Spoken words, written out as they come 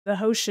The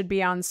host should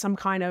be on some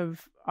kind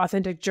of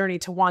authentic journey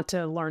to want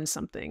to learn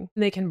something.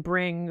 They can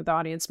bring the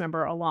audience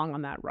member along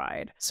on that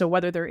ride. So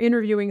whether they're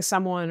interviewing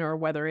someone or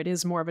whether it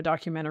is more of a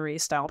documentary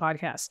style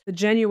podcast, the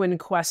genuine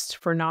quest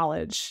for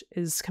knowledge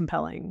is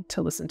compelling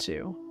to listen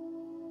to.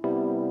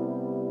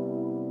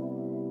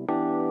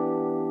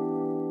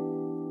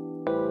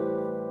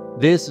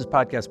 This is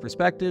Podcast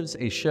Perspectives,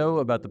 a show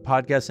about the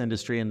podcast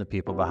industry and the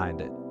people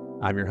behind it.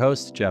 I'm your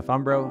host, Jeff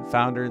Umbro,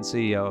 founder and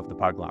CEO of the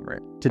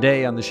Podglomerate.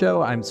 Today on the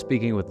show, I'm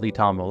speaking with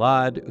Leital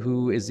Molad,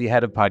 who is the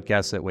head of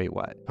podcasts at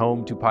WaitWhat's,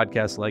 home to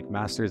podcasts like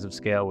Masters of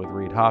Scale with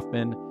Reid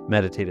Hoffman,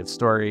 Meditative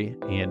Story,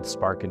 and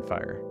Spark and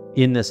Fire.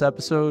 In this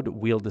episode,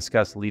 we'll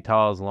discuss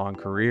Leital's long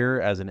career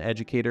as an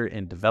educator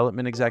and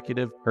development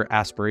executive, her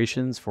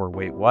aspirations for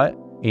WaitWhat's,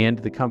 and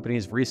the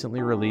company's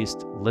recently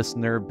released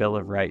Listener Bill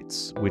of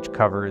Rights, which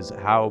covers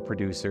how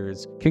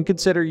producers can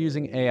consider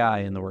using AI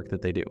in the work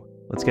that they do.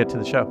 Let's get to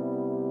the show.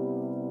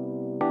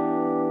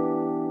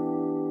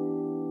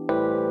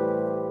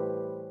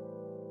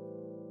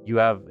 You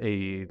have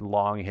a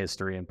long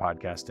history in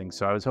podcasting,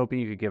 so I was hoping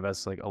you could give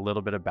us a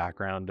little bit of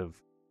background of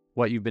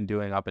what you've been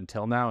doing up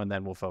until now, and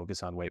then we'll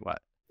focus on WaitWhat's.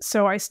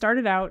 So I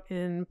started out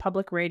in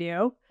public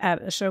radio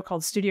at a show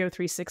called Studio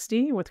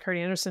 360 with Kurt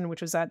Anderson,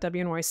 which was at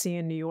WNYC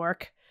in New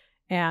York.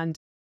 And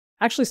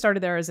actually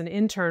started there as an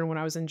intern when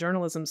I was in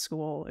journalism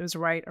school. It was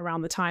right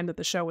around the time that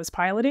the show was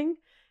piloting.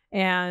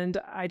 And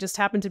I just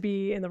happened to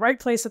be in the right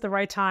place at the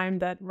right time,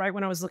 that right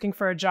when I was looking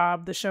for a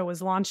job, the show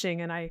was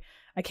launching, and I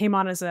came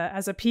on as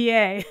a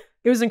PA.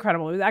 It was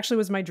incredible. It actually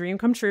was my dream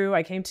come true.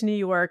 I came to New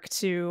York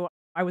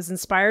I was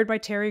inspired by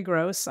Terry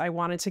Gross. I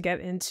wanted to get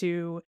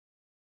into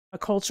a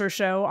culture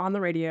show on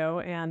the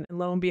radio, and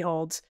lo and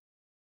behold,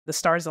 the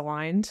stars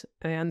aligned.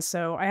 And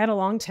so I had a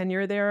long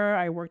tenure there.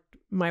 I worked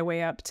my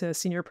way up to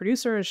senior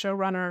producer and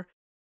showrunner,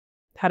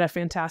 had a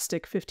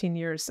fantastic 15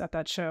 years at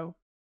that show,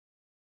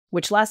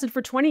 which lasted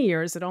for 20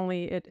 years.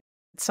 It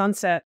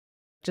sunset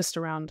just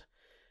around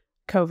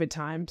COVID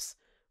times.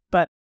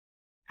 But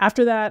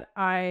after that,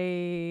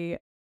 I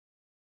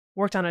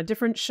worked on a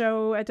different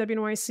show at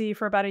WNYC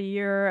for about a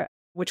year,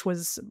 which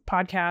was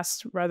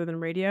podcast rather than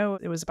radio.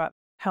 It was about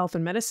health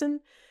and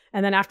medicine.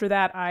 And then after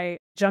that, I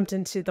jumped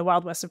into the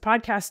Wild West of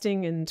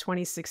podcasting in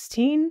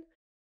 2016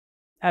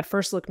 at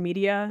First Look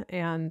Media.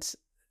 And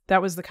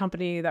that was the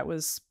company that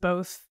was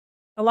both,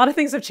 a lot of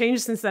things have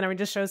changed since then. I mean, it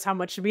just shows how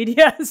much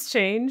media has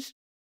changed.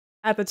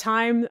 At the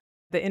time,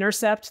 The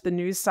Intercept, the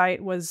news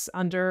site, was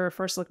under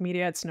First Look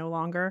Media. It's no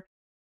longer,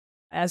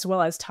 as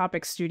well as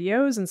Topic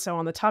Studios. And so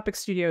on the Topic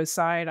Studios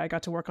side, I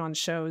got to work on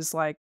shows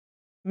like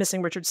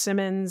Missing Richard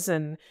Simmons.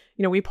 And,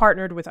 we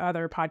partnered with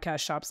other podcast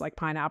shops like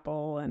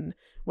Pineapple and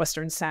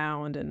Western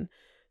Sound and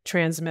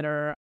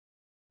Transmitter.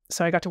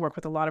 So I got to work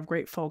with a lot of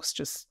great folks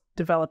just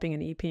developing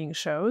and EPing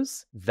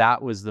shows.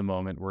 That was the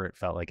moment where it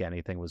felt like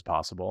anything was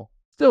possible.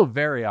 Still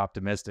very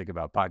optimistic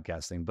about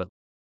podcasting, but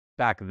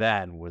back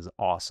then was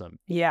awesome.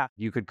 Yeah.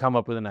 You could come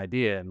up with an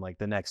idea and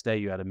the next day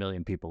you had 1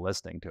 million people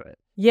listening to it.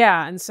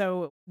 Yeah. And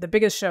so the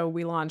biggest show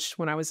we launched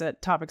when I was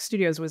at Topic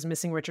Studios was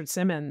Missing Richard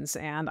Simmons.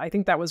 And I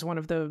think that was one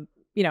of the,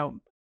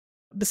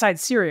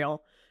 besides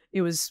Serial,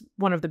 it was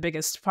one of the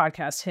biggest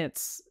podcast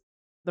hits.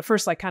 The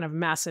first kind of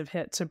massive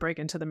hit to break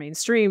into the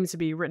mainstream, to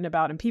be written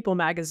about in People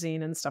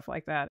magazine and stuff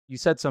like that. You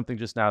said something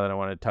just now that I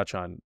want to touch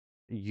on.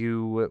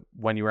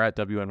 When you were at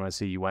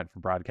WNYC, you went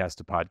from broadcast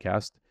to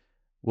podcast.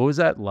 What was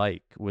that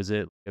like? Was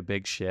it a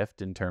big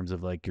shift in terms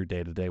of your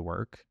day-to-day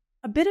work?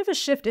 A bit of a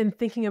shift in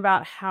thinking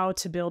about how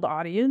to build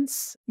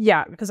audience.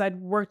 Yeah, because I'd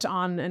worked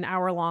on an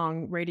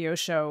hour-long radio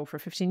show for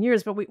 15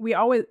 years, but we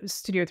always,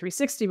 Studio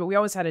 360, but we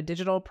always had a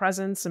digital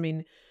presence. I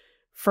mean,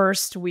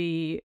 first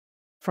we,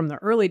 from the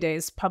early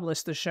days,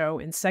 published the show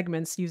in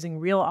segments using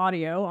real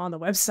audio on the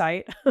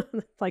website,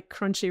 like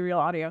crunchy real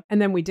audio. And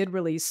then we did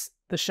release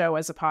the show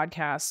as a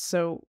podcast.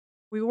 So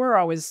we were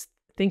always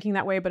thinking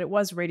that way, but it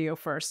was radio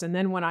first. And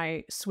then when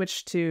I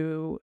switched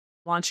to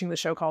launching the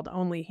show called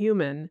Only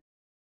Human,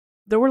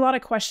 there were a lot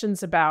of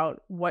questions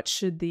about what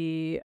should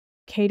the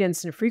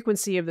cadence and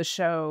frequency of the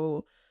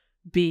show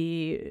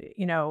be.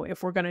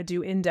 If we're going to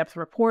do in-depth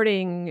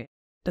reporting,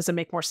 does it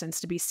make more sense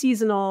to be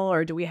seasonal,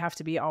 or do we have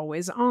to be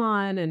always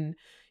on? And,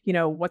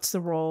 what's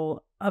the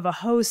role of a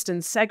host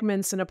and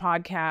segments in a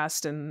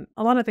podcast? And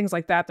a lot of things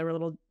like that were a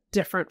little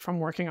different from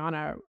working on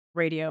a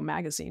radio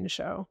magazine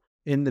show.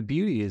 And the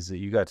beauty is that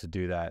you got to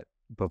do that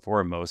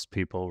before most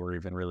people were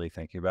even really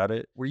thinking about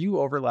it. Were you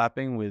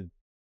overlapping with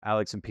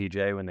Alex and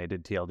PJ when they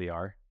did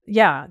TLDR?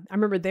 Yeah, I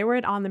remember they were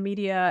at On the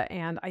Media,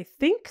 and I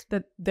think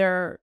that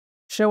their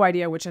show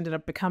idea, which ended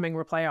up becoming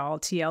Replay All,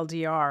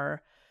 TLDR,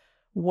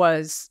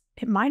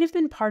 it might have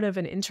been part of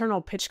an internal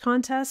pitch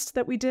contest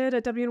that we did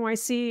at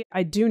WNYC.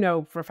 I do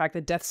know for a fact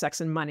that Death, Sex,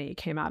 and Money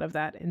came out of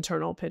that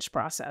internal pitch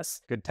process.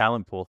 Good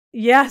talent pool.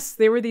 Yes,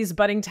 they were these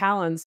budding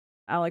talents,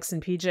 Alex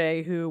and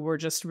PJ, who were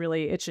just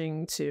really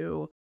itching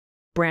to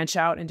branch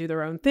out and do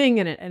their own thing.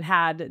 And it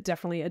had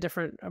definitely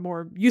a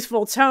more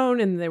youthful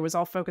tone. And it was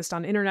all focused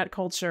on internet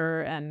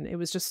culture. And it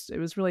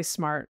was really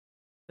smart.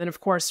 And of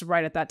course,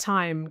 right at that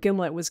time,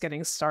 Gimlet was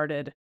getting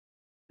started.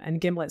 and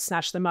Gimlet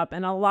snatched them up.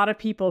 And a lot of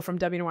people from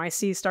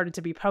WNYC started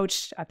to be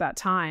poached at that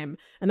time.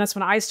 And that's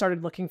when I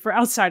started looking for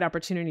outside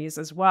opportunities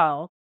as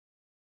well.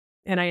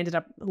 And I ended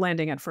up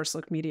landing at First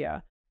Look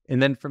Media.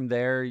 And then from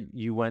there,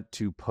 you went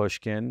to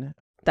Pushkin.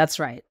 That's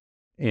right.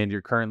 And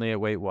you're currently at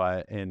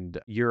WaitWhat. And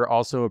you're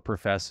also a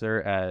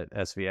professor at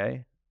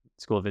SVA,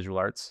 School of Visual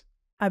Arts.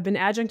 I've been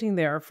adjuncting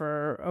there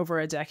for over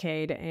a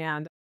decade,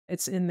 and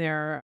it's in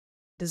their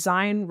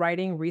Design,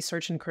 Writing,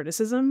 Research, and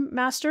Criticism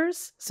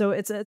Masters. So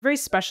it's a very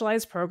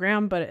specialized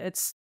program, but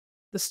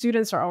the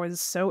students are always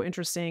so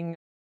interesting.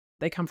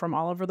 They come from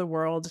all over the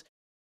world,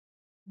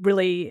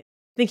 really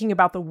thinking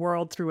about the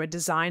world through a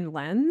design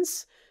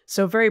lens.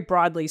 So very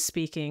broadly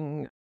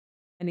speaking,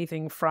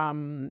 anything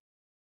from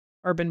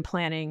urban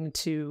planning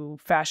to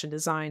fashion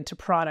design to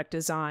product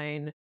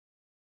design.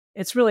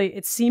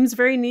 It seems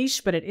very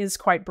niche, but it is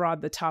quite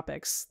broad, the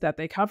topics that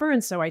they cover.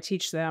 And so I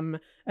teach them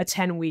a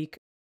 10-week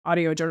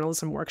audio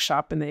journalism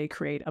workshop, and they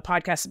create a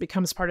podcast that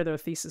becomes part of their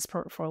thesis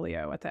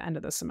portfolio at the end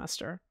of the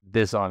semester.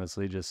 This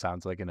honestly just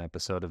sounds like an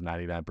episode of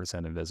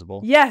 99%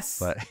 Invisible. Yes.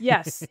 But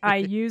Yes. I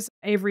use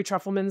Avery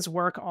Trufelman's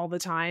work all the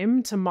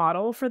time to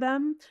model for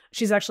them.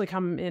 She's actually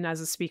come in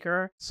as a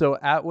speaker. So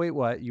at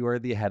WaitWhat, you are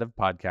the head of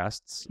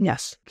podcasts.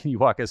 Yes. Can you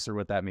walk us through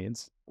what that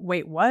means?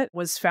 WaitWhat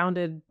was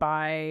founded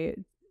by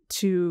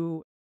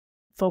two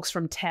folks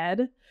from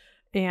TED.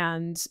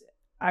 And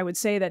I would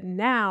say that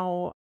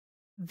now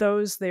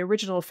the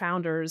original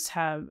founders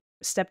have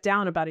stepped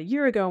down about a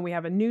year ago, and we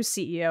have a new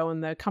CEO,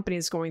 and the company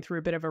is going through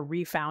a bit of a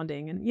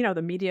refounding. And,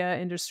 the media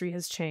industry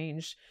has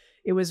changed.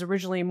 It was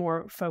originally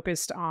more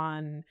focused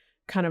on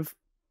kind of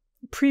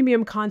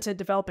premium content,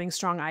 developing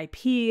strong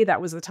IP. That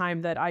was the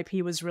time that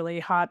IP was really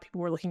hot. People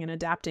were looking at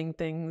adapting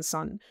things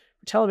on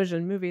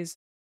television, movies.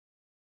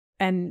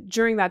 And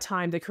during that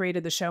time, they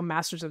created the show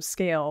Masters of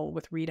Scale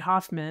with Reid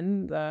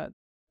Hoffman, the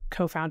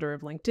co-founder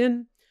of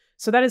LinkedIn.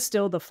 So that is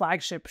still the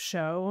flagship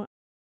show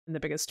and the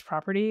biggest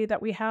property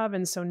that we have.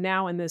 And so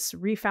now in this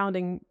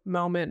refounding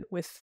moment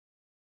with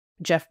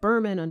Jeff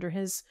Berman under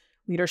his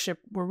leadership,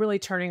 we're really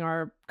turning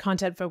our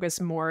content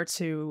focus more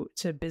to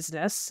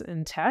business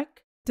and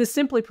tech. To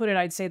simply put it,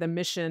 I'd say the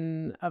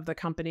mission of the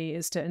company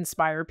is to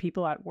inspire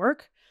people at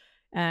work.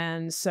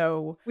 And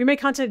so we make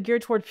content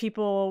geared toward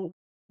people,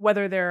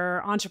 whether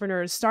they're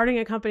entrepreneurs starting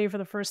a company for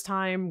the first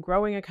time,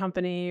 growing a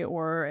company,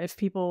 or if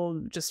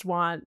people just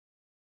want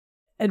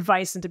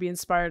advice and to be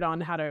inspired on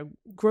how to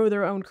grow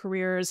their own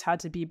careers, how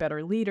to be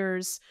better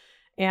leaders.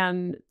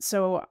 And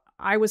so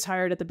I was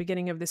hired at the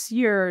beginning of this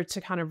year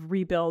to kind of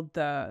rebuild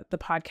the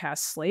podcast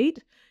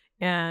slate.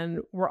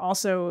 And we're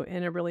also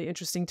in a really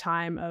interesting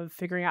time of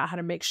figuring out how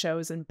to make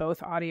shows in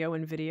both audio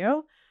and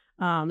video.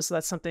 So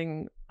that's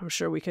something I'm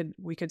sure we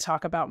could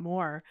talk about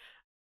more.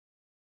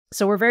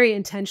 So we're very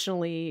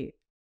intentionally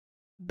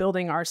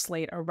building our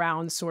slate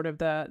around sort of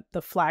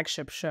the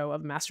flagship show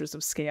of Masters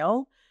of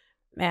Scale,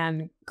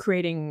 and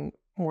creating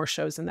more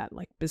shows in that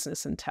like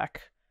business and tech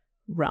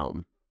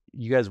realm.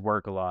 You guys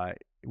work a lot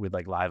with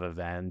like live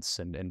events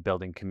and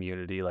building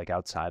community like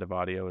outside of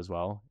audio as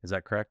well. Is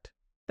that correct?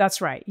 That's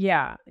right.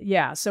 Yeah.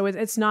 Yeah. So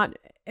it's not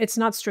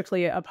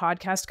strictly a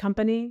podcast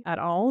company at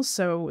all.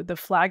 So the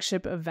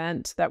flagship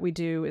event that we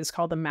do is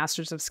called the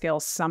Masters of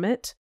Scale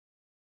Summit.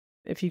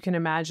 If you can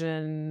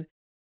imagine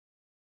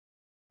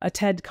a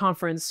TED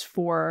conference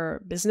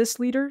for business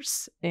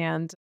leaders,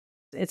 and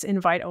it's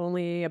invite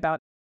only,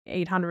 about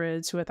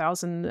 800 to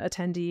 1,000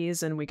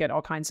 attendees, and we get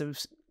all kinds of,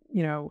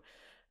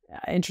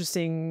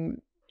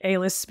 interesting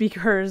A-list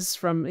speakers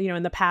from,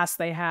 in the past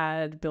they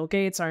had Bill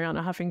Gates,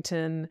 Arianna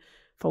Huffington,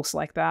 folks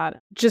like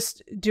that,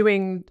 just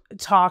doing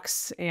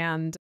talks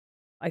and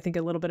I think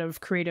a little bit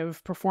of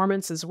creative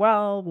performance as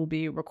well. We'll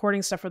be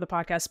recording stuff for the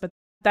podcast, but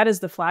that is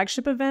the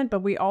flagship event.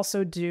 But we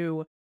also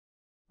do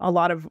a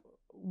lot of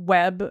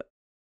web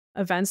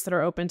events that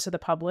are open to the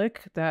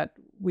public. That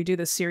we do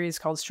this series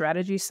called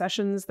Strategy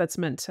Sessions that's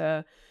meant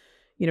to,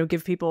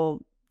 give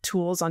people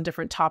tools on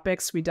different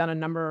topics. We've done a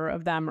number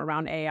of them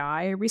around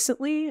AI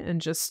recently,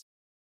 and just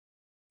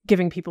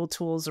giving people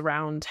tools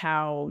around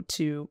how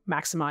to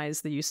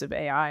maximize the use of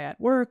AI at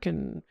work,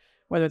 and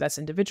whether that's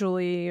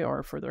individually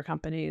or for their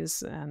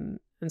companies and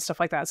stuff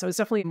like that. So it's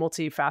definitely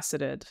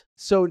multifaceted.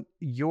 So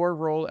your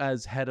role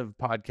as head of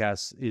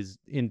podcasts is,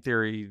 in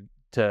theory,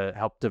 to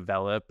help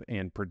develop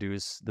and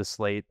produce the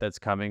slate that's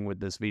coming with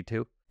this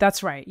V2?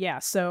 That's right. Yeah.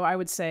 So I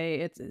would say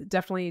it's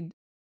definitely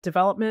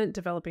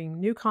developing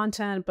new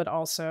content, but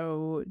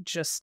also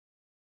just,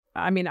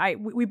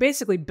 we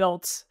basically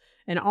built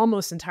an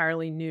almost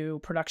entirely new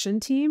production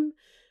team.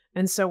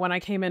 And so when I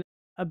came in,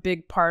 a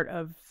big part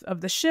of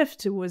the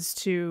shift was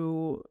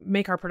to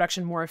make our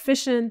production more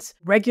efficient,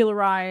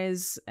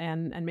 regularize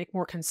and make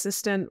more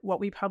consistent what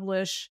we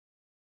publish.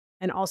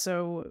 And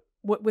also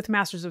with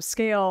Masters of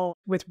Scale,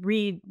 with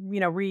Reid,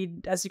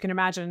 Reid, as you can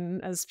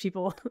imagine, as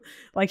people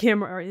like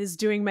him is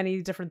doing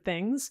many different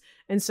things.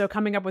 And so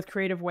coming up with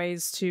creative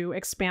ways to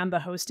expand the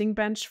hosting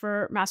bench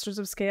for Masters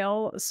of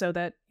Scale so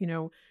that,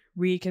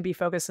 Reid can be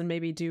focused and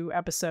maybe do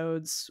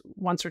episodes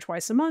once or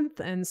twice a month.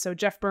 And so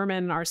Jeff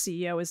Berman, our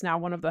CEO, is now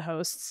one of the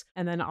hosts.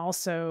 And then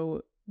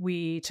also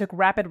we took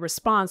Rapid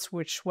Response,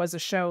 which was a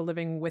show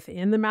living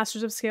within the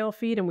Masters of Scale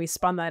feed, and we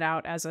spun that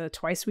out as a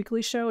twice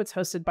weekly show. It's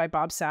hosted by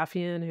Bob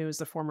Safian, who is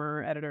the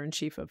former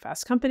editor-in-chief of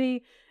Fast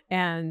Company,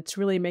 and to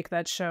really make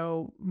that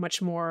show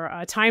much more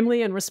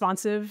timely and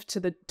responsive to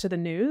the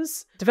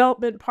news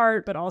development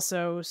part, but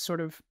also sort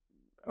of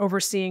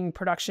overseeing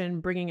production,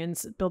 bringing in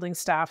building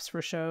staffs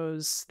for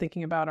shows,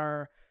 thinking about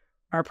our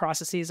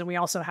processes. And we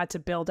also had to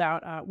build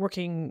out,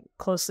 working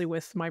closely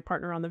with my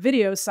partner on the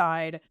video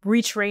side,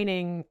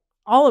 retraining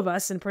all of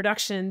us in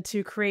production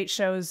to create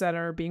shows that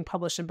are being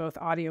published in both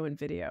audio and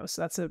video.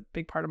 So that's a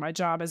big part of my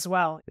job as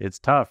well. It's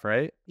tough,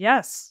 right?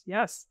 Yes.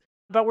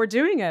 But we're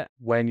doing it.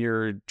 When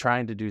you're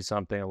trying to do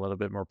something a little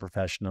bit more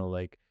professional,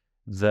 like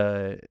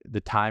the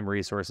time,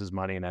 resources,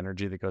 money, and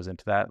energy that goes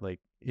into that, like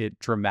it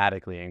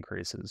dramatically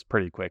increases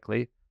pretty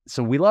quickly.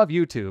 So we love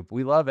YouTube.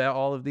 We love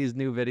all of these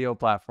new video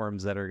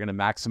platforms that are going to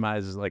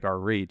maximize like our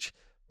reach,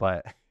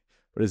 but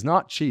it's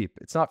not cheap.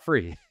 It's not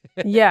free.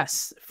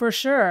 Yes, for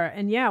sure.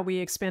 And yeah, we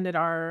expanded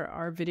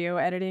our video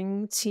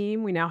editing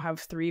team. We now have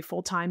 3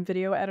 full-time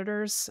video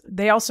editors.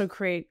 They also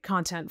create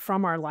content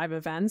from our live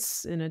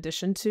events in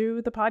addition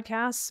to the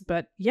podcasts.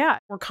 But yeah,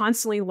 we're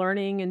constantly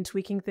learning and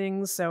tweaking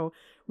things. So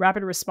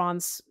Rapid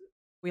Response,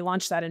 we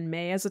launched that in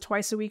May as a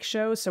twice-a-week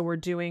show. So we're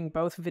doing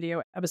both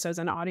video episodes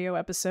and audio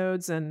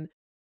episodes. And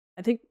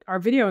I think our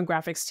video and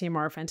graphics team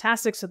are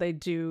fantastic. So they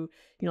do,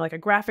 like a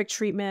graphic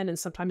treatment, and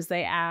sometimes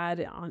they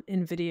add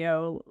in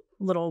video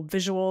little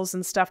visuals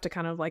and stuff to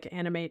kind of like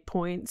animate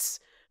points.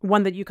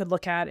 One that you could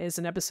look at is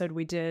an episode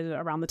we did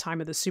around the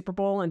time of the Super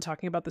Bowl and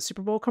talking about the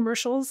Super Bowl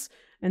commercials.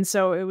 And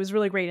so it was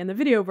really great. In the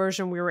video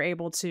version, we were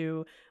able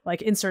to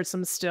like insert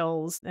some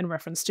stills in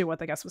reference to what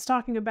the guest was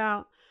talking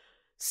about.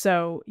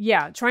 So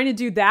yeah, trying to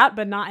do that,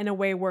 but not in a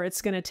way where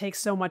it's going to take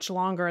so much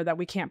longer that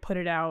we can't put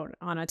it out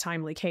on a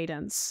timely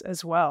cadence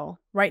as well.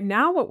 Right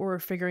now, what we're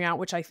figuring out,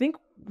 which I think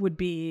would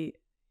be,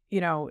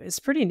 is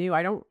pretty new.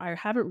 I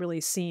haven't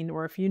really seen,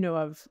 or if you know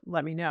of,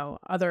 let me know,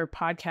 other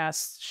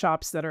podcast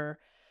shops that are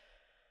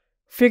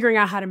figuring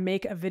out how to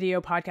make a video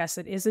podcast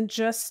that isn't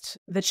just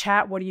the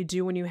chat. What do you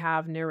do when you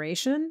have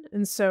narration?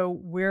 And so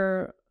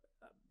we're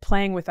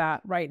playing with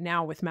that right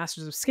now with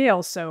Masters of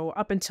Scale. So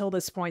up until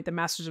this point, the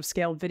Masters of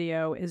Scale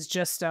video is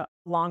just a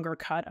longer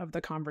cut of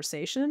the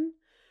conversation.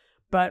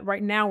 But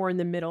right now we're in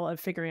the middle of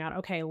figuring out,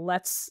 okay,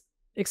 let's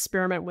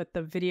experiment with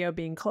the video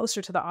being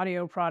closer to the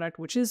audio product,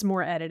 which is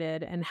more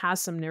edited and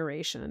has some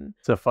narration.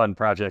 It's a fun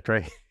project,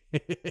 right?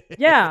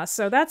 Yeah.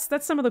 So that's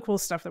some of the cool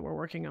stuff that we're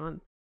working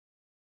on.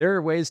 There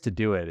are ways to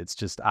do it. It's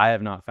just, I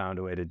have not found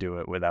a way to do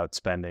it without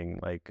spending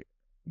like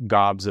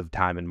gobs of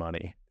time and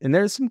money. And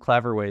there's some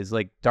clever ways,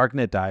 like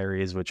Darknet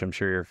Diaries, which I'm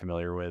sure you're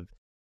familiar with,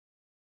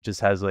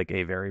 just has like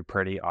a very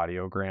pretty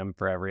audiogram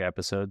for every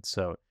episode.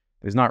 So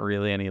there's not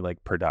really any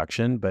like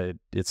production, but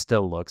it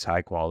still looks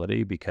high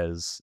quality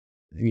because,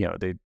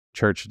 they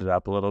churched it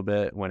up a little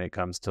bit when it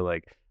comes to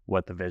like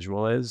what the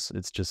visual is.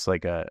 It's just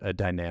like a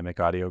dynamic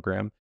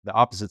audiogram. The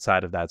opposite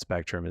side of that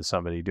spectrum is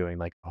somebody doing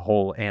like a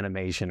whole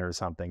animation or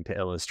something to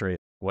illustrate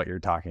what you're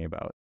talking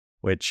about,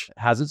 which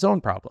has its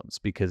own problems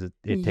because it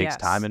takes Yes.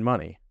 time and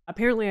money.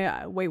 Apparently,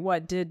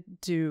 WaitWhat did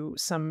do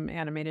some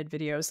animated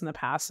videos in the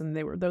past, and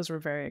those were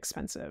very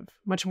expensive,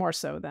 much more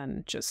so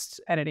than just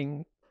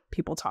editing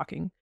people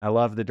talking. I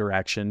love the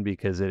direction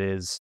because it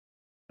is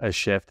a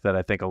shift that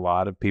I think a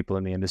lot of people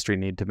in the industry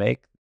need to make,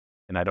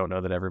 and I don't know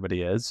that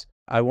everybody is.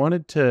 I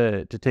wanted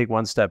to take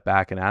one step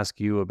back and ask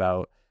you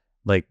about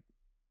like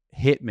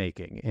hit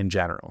making in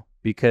general,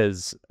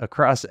 because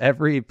across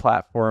every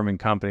platform and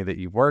company that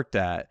you've worked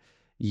at,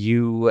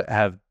 you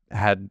have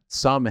had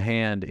some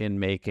hand in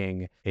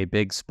making a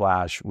big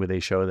splash with a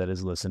show that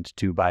is listened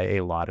to by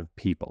a lot of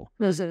people.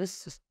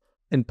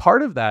 And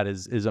part of that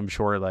is I'm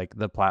sure like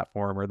the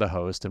platform or the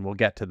host, and we'll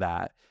get to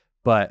that.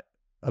 But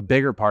a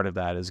bigger part of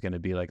that is going to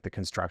be like the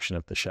construction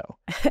of the show.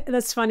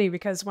 That's funny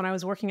because when I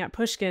was working at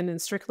Pushkin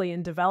and strictly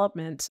in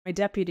development, my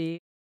deputy,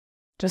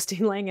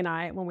 Justine Lang, and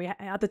I, when we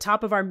at the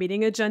top of our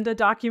meeting agenda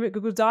document,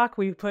 Google Doc,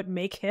 we put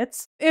make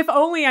hits. If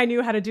only I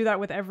knew how to do that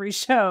with every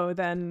show,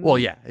 then... Well,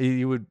 yeah,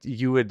 you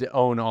would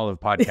own all of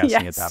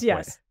podcasting at that point.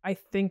 Yes. I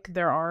think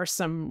there are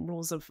some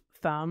rules of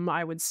thumb.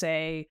 I would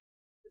say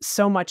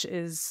so much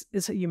is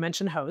you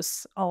mentioned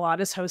hosts. A lot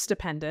is host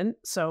dependent.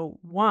 So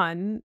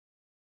one,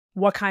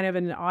 what kind of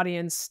an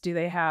audience do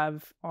they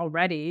have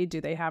already?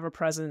 Do they have a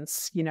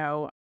presence,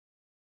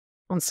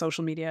 on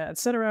social media,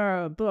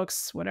 etc.,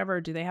 books,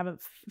 whatever? Do they have a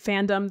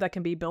fandom that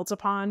can be built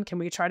upon? Can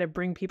we try to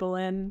bring people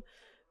in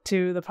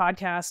to the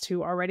podcast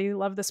who already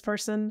love this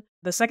person?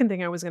 The second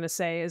thing I was going to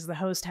say is the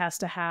host has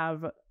to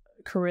have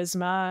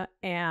charisma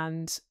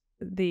and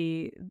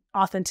the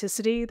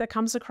authenticity that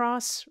comes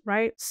across,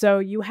 right? So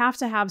you have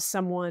to have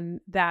someone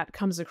that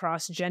comes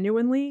across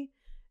genuinely,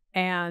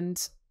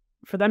 and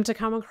for them to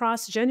come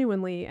across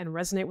genuinely and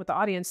resonate with the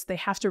audience, they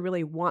have to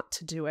really want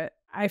to do it.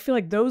 I feel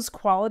like those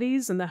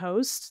qualities in the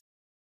host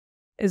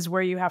is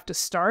where you have to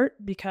start,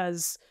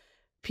 because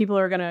people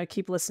are going to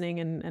keep listening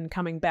and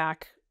coming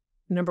back,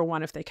 number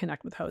one, if they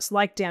connect with hosts,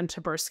 like Dan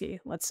Taberski,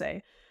 let's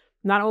say.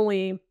 Not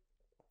only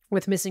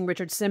with Missing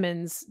Richard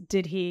Simmons,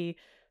 did he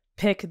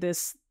pick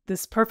this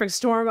perfect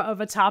storm of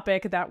a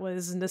topic that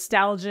was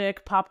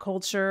nostalgic, pop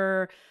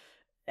culture,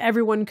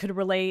 everyone could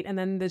relate, and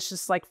then this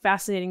just like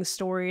fascinating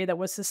story that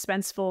was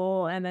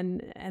suspenseful,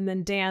 and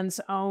then Dan's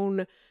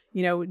own,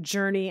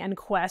 journey and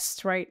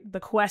quest, right? The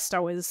quest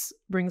always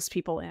brings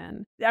people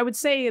in. I would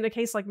say in a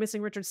case like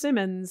Missing Richard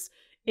Simmons,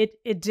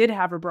 it did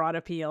have a broad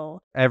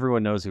appeal.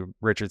 Everyone knows who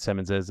Richard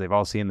Simmons is. They've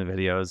all seen the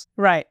videos.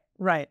 Right.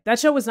 That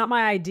show was not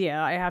my idea.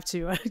 I have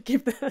to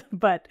give the,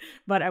 but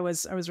I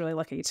was really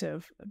lucky to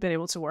have been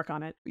able to work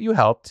on it. You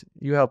helped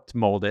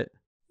mold it.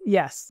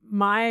 Yes.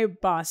 My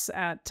boss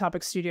at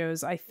Topic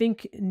Studios, I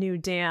think, knew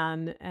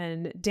Dan,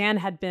 and Dan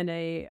had been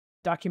a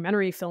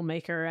documentary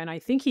filmmaker, and I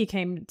think he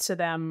came to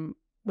them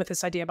with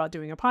this idea about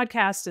doing a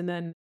podcast. And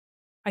then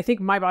I think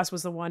my boss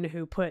was the one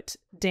who put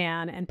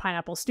Dan and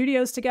Pineapple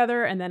Studios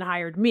together and then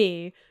hired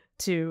me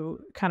to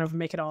kind of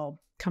make it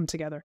all come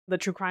together. The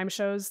true crime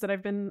shows that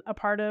I've been a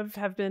part of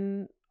have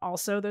been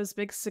also those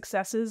big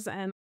successes.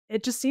 And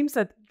it just seems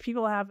that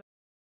people have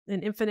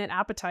an infinite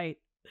appetite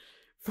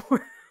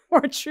for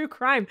true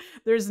crime.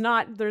 There's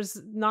not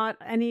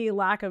any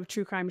lack of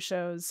true crime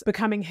shows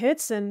becoming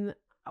hits. And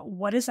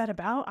what is that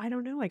about? I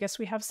don't know. I guess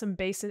we have some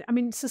basic,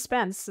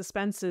 suspense.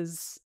 Suspense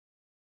is,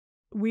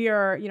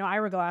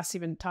 Ira Glass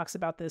even talks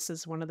about this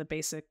as one of the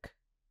basic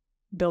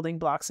building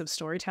blocks of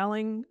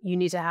storytelling. You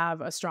need to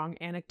have a strong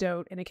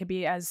anecdote, and it can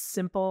be as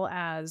simple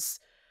as,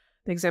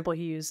 the example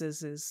he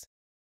uses is,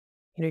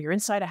 you're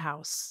inside a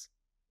house.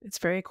 It's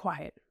very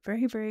quiet,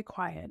 very, very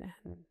quiet.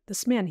 And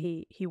this man,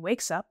 he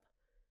wakes up,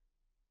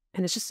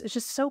 and it's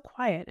just so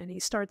quiet, and he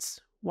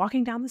starts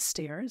walking down the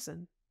stairs,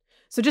 and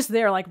so just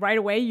there, like right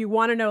away, you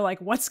want to know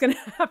like what's going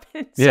to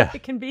happen. So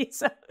it can be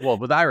so. Well,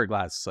 with Ira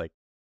Glass, it's like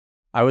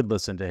I would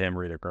listen to him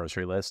read a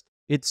grocery list.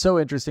 It's so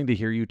interesting to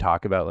hear you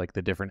talk about like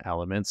the different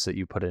elements that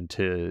you put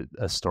into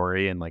a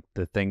story and like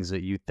the things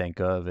that you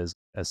think of as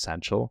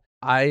essential.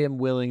 I am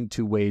willing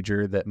to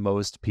wager that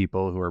most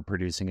people who are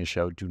producing a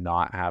show do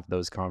not have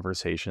those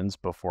conversations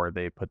before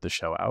they put the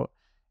show out.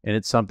 And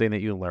it's something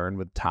that you learn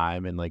with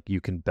time, and like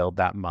you can build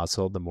that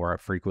muscle the more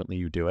frequently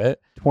you do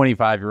it.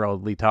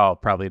 25-year-old Leital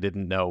probably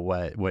didn't know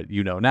what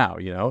you know now,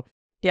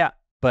 Yeah.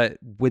 But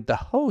with the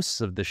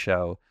hosts of the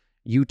show,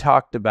 you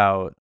talked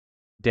about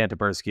Dan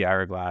Taberski,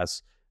 Ira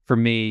Glass. For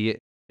me,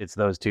 it's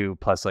those two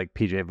plus like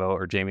PJ Vogt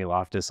or Jamie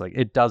Loftus. Like,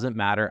 it doesn't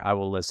matter. I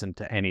will listen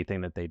to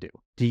anything that they do.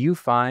 Do you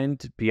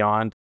find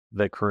beyond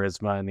the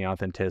charisma and the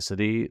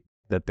authenticity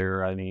that there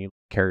are any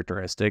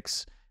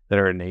characteristics that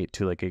are innate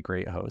to like a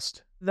great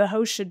host? The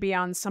host should be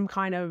on some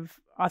kind of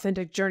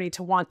authentic journey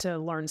to want to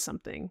learn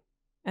something.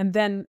 And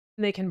then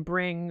they can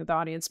bring the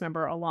audience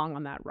member along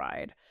on that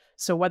ride.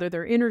 So whether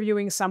they're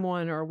interviewing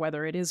someone or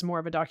whether it is more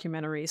of a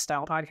documentary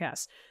style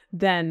podcast,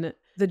 then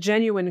the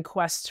genuine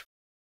quest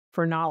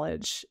for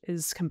knowledge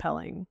is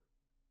compelling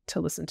to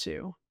listen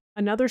to.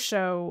 Another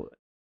show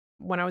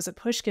when I was at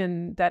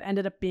Pushkin that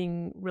ended up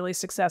being really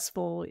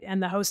successful,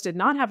 and the host did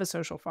not have a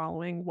social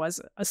following, was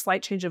A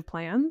Slight Change of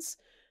Plans,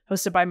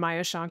 hosted by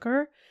Maya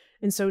Shankar.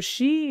 And so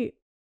she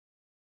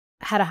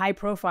had a high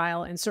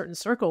profile in certain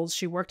circles.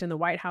 She worked in the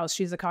White House.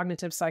 She's a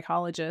cognitive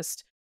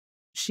psychologist.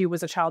 She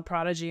was a child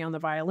prodigy on the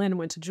violin,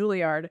 went to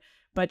Juilliard,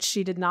 but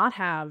she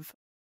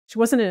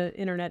wasn't an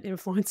internet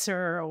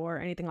influencer or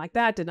anything like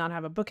that, did not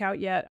have a book out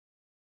yet.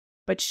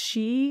 But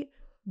she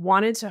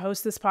wanted to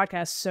host this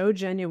podcast so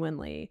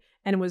genuinely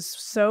and was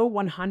so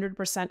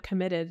 100%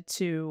 committed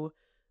to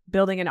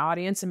building an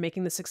audience and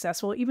making this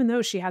successful, even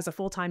though she has a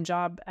full-time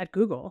job at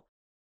Google.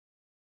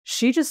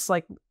 She just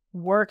like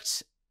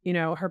worked,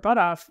 her butt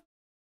off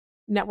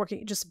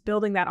networking, just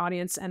building that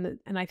audience. And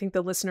I think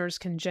the listeners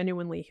can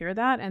genuinely hear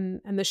that.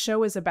 And the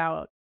show is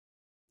about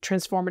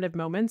transformative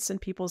moments in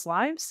people's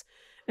lives.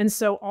 And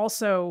so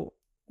also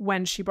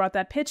when she brought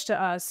that pitch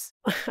to us,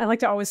 I like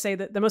to always say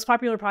that the most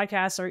popular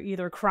podcasts are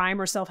either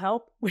crime or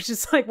self-help, which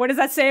is like, what does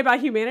that say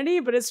about humanity?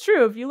 But it's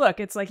true. If you look,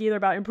 it's like either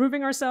about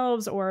improving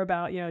ourselves or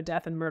about,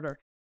 death and murder.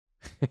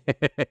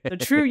 The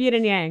true yin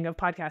and yang of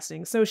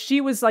podcasting. So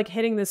she was like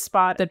hitting this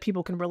spot that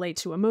people can relate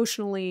to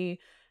emotionally.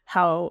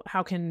 How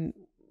can,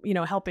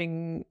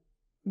 helping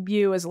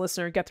you as a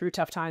listener get through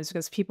tough times,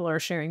 because people are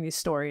sharing these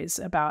stories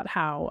about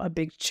how a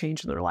big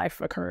change in their life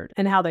occurred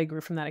and how they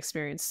grew from that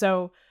experience.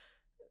 So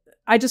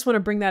I just want to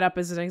bring that up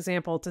as an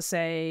example to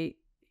say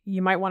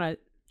you might want to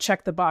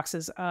check the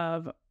boxes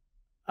of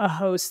a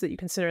host that you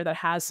consider that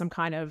has some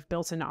kind of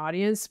built-in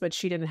audience, but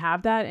she didn't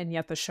have that. And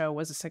yet the show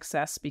was a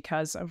success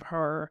because of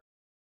her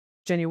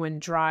genuine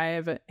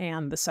drive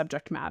and the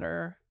subject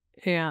matter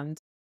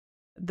and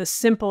the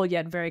simple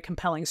yet very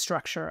compelling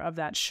structure of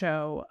that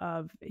show.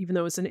 Of, even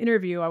though it's an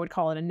interview, I would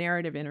call it a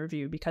narrative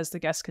interview, because the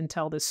guests can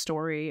tell this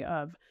story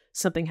of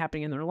something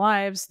happening in their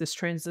lives, this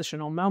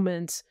transitional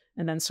moment,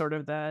 and then sort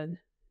of the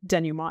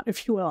denouement,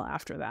 if you will,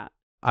 after that.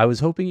 I was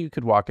hoping you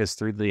could walk us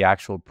through the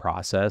actual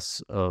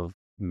process of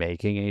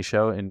making a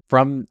show, and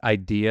from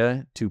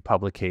idea to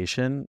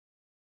publication,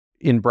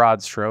 in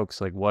broad strokes,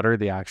 like what are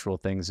the actual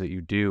things that you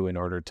do in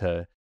order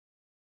to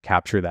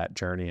capture that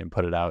journey and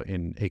put it out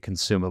in a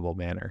consumable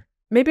manner?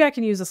 maybe I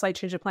can use a slight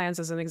change of plans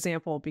as an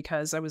example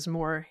because I was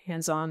more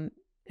hands-on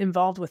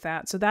involved with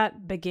that. So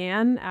that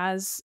began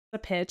as a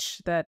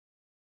pitch that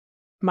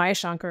Maya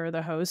Shankar,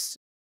 the host,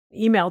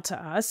 emailed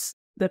to us.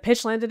 The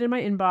pitch landed in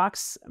my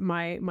inbox.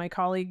 My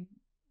colleague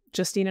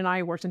Justine and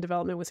I worked in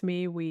development with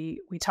me. We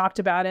talked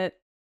about it.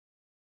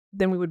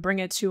 Then we would bring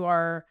it to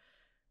our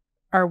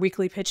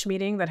weekly pitch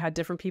meeting that had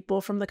different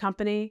people from the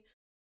company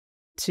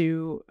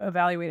to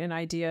evaluate an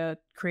idea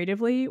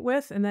creatively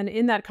with. And then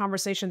in that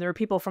conversation, there were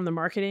people from the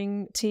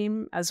marketing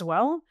team as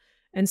well.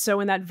 And so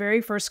in that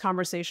very first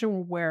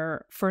conversation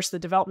where first the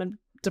development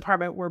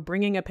department were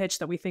bringing a pitch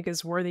that we think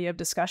is worthy of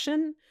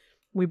discussion,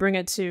 we bring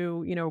it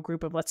to, a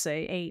group of, let's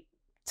say, 8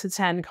 to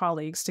 10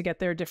 colleagues to get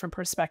their different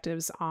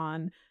perspectives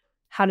on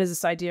how does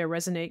this idea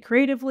resonate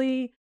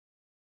creatively?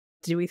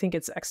 Do we think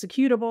it's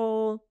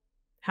executable?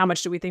 How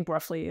much do we think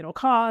roughly it'll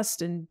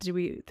cost? And do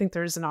we think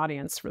there's an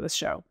audience for this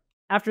show?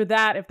 After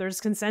that, if there's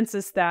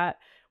consensus that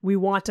we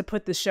want to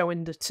put the show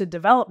into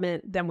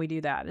development, then we do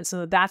that. And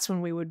so that's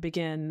when we would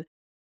begin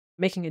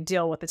making a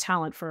deal with the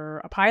talent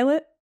for a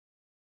pilot.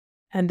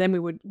 And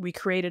then we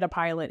created a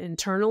pilot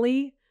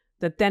internally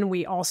that then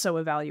we also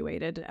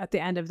evaluated at the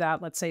end of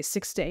that, let's say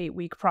 6 to 8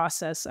 week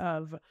process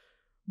of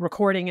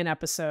recording an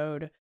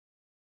episode,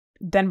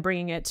 then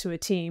bringing it to a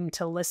team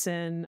to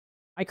listen.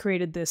 I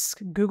created this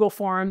Google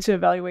form to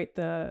evaluate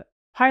the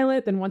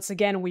pilot. Then once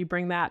again, we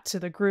bring that to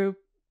the group,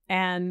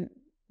 and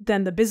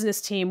then the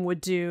business team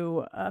would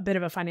do a bit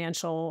of a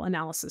financial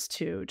analysis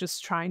too,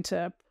 just trying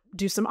to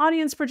do some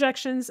audience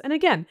projections. And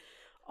again,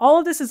 all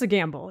of this is a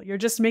gamble. You're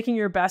just making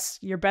your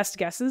best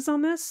guesses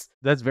on this.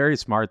 That's very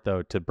smart,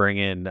 though, to bring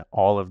in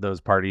all of those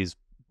parties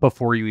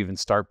before you even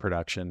start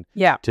production.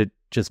 Yeah. To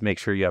just make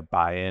sure you have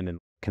buy-in and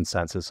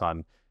consensus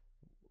on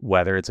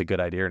whether it's a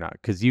good idea or not.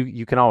 Because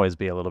you can always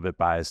be a little bit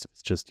biased if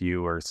it's just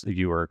you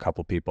or a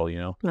couple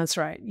people, That's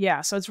right.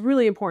 Yeah. So it's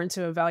really important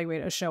to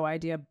evaluate a show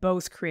idea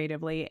both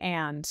creatively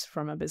and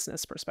from a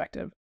business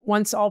perspective.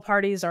 Once all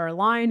parties are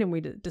aligned and we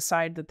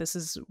decide that this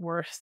is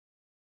worth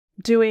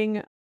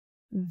doing,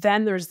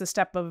 then there's the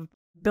step of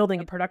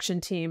building a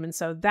production team. And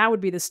so that would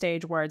be the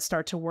stage where I'd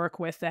start to work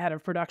with the head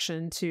of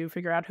production to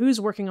figure out who's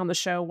working on the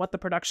show, what the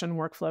production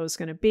workflow is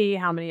going to be,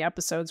 how many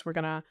episodes we're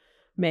going to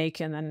make.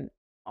 And then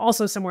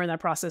also somewhere in that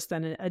process,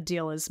 then a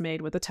deal is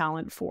made with the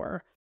talent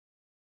for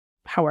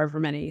however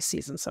many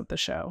seasons of the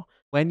show.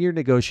 When you're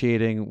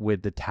negotiating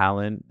with the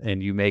talent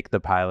and you make the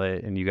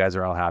pilot and you guys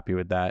are all happy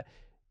with that,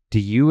 do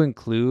you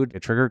include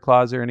a trigger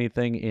clause or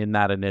anything in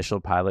that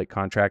initial pilot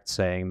contract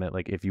saying that,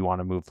 like, if you want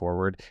to move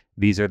forward,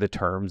 these are the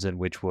terms in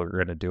which we're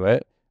going to do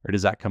it? Or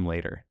does that come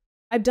later?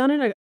 I've done it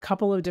a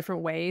couple of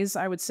different ways.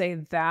 I would say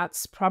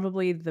that's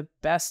probably the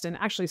best. And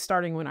actually,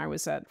 starting when I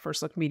was at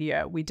First Look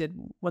Media, we did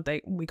what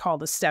we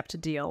called a stepped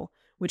deal,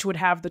 which would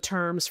have the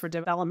terms for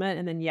development.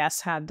 And then,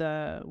 yes, had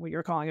what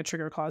you're calling a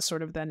trigger clause,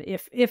 sort of then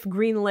if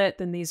greenlit,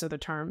 then these are the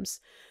terms.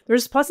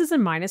 There's pluses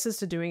and minuses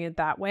to doing it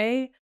that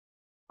way.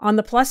 On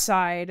the plus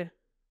side,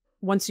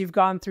 once you've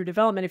gone through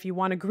development, if you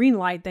want a green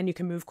light, then you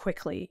can move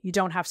quickly. You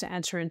don't have to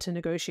enter into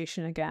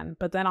negotiation again.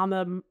 But then on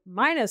the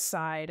minus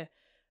side,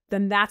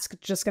 then that's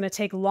just going to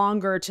take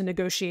longer to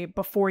negotiate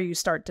before you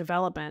start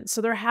development. So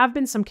there have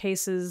been some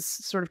cases,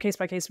 sort of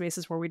case-by-case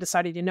basis, where we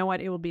decided,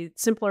 it will be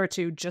simpler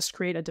to just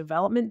create a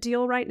development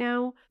deal right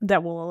now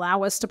that will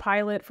allow us to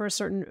pilot for a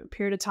certain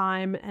period of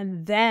time.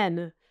 And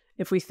then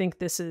if we think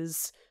this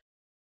is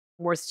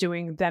worth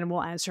doing, then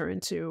we'll enter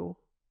into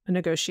a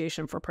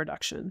negotiation for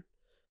production.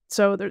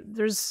 So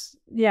there's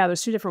 2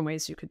 different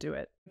ways you could do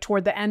it.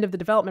 Toward the end of the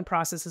development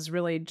process is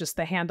really just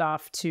the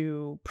handoff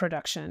to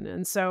production.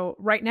 And so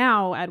right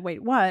now at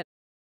Wait What,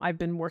 I've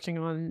been working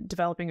on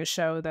developing a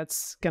show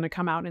that's going to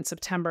come out in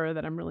September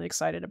that I'm really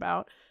excited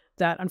about.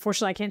 That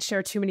unfortunately I can't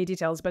share too many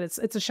details, but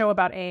it's a show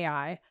about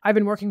AI. I've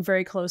been working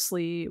very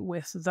closely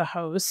with the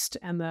host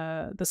and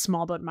the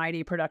small but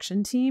mighty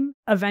production team.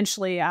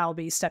 Eventually I'll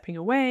be stepping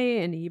away,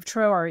 and Eve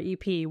Tro, our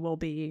EP, will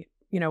be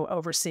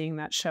overseeing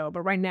that show.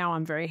 But right now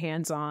I'm very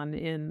hands-on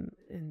in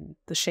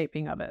the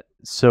shaping of it.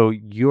 So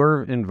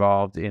you're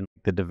involved in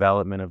the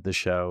development of the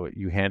show.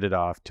 You hand it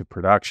off to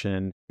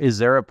production. Is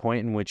there a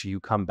point in which you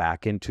come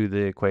back into the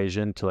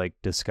equation to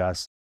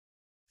discuss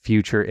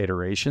future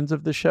iterations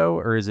of the show?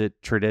 Or is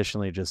it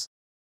traditionally just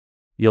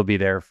you'll be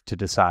there to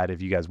decide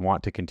if you guys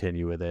want to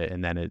continue with it,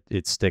 and then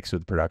it sticks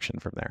with production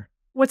from there?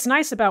 What's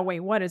nice about Wait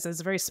What is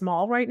it's very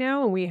small right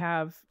now, and we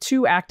have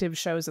 2 active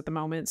shows at the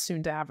moment,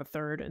 soon to have a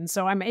 3rd. And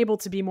so I'm able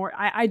to be more,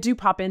 I do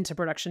pop into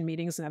production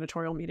meetings and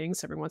editorial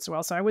meetings every once in a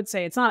while. So I would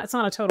say it's not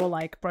a total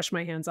brush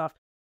my hands off.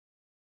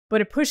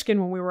 But at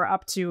Pushkin, when we were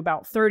up to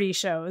about 30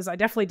 shows, I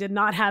definitely did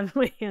not have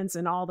my hands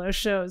in all those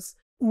shows.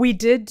 We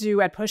did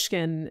do at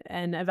Pushkin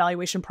an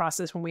evaluation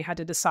process when we had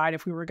to decide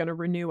if we were going to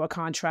renew a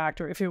contract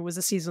or if it was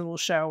a seasonal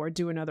show or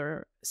do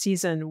another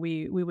season.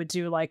 We would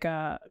do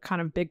a kind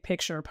of big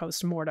picture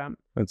post-mortem.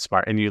 That's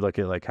smart. And you look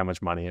at how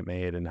much money it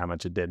made and how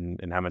much it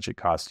didn't and how much it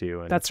cost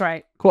you. And that's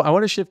right. Cool. I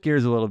want to shift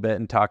gears a little bit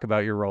and talk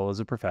about your role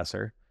as a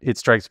professor. It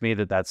strikes me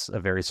that that's a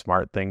very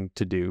smart thing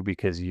to do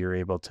because you're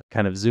able to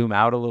kind of zoom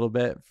out a little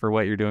bit for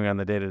what you're doing on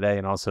the day-to-day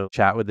and also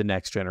chat with the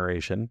next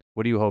generation.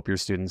 What do you hope your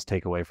students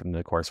take away from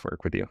the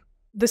coursework with you?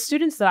 The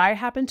students that I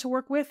happen to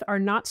work with are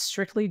not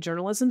strictly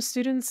journalism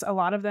students. A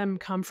lot of them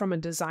come from a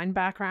design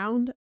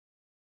background,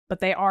 but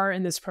they are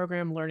in this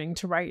program learning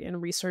to write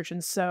and research.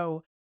 And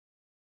so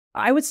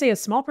I would say a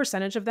small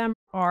percentage of them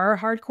are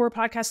hardcore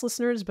podcast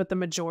listeners, but the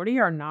majority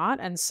are not.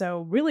 And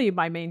so really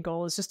my main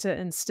goal is just to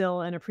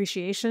instill an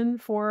appreciation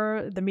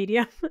for the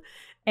medium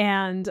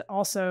and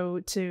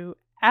also to,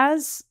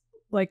 as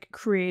like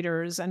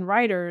creators and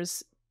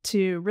writers,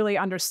 to really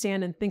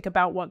understand and think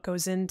about what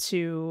goes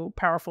into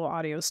powerful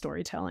audio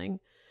storytelling.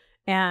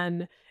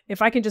 And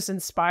if I can just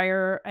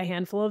inspire a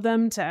handful of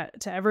them to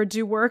ever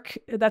do work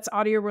that's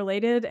audio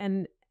related,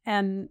 and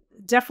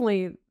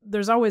definitely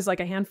there's always like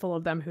a handful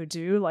of them who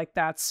do, like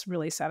that's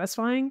really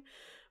satisfying.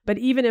 But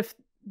even if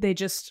they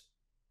just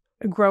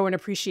grow an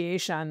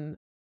appreciation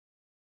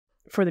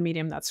for the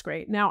medium, that's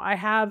great. Now, I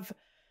have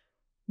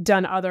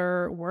done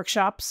other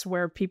workshops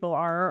where people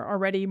are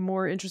already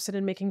more interested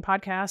in making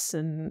podcasts,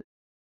 and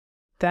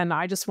then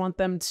I just want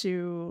them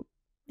to,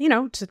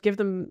 to give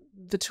them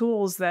the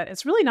tools that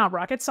it's really not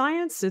rocket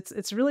science.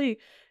 It's really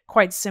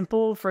quite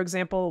simple. For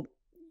example,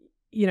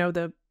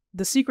 the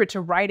secret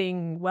to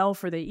writing well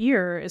for the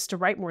ear is to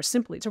write more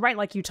simply, to write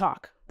like you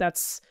talk.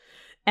 But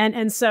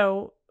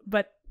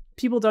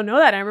people don't know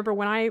that. I remember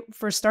when I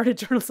first started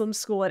journalism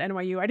school at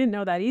NYU, I didn't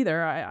know that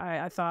either.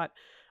 I thought,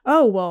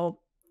 oh,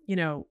 well,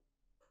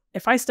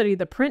 if I study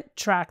the print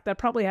track, that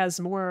probably has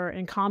more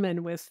in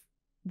common with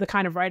the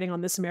kind of writing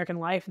on This American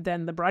Life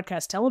than the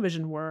broadcast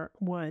television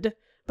would.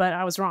 But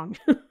I was wrong.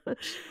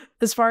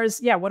 As far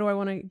as, what do I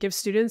want to give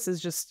students is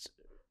just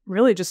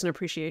really just an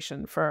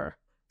appreciation for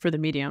the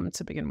medium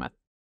to begin with.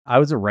 I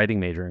was a writing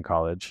major in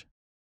college,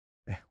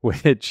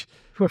 which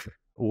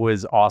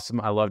was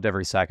awesome. I loved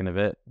every second of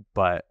it.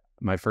 But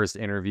my first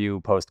interview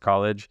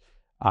post-college,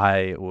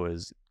 I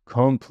was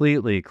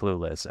completely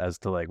clueless as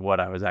to like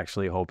what I was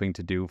actually hoping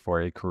to do for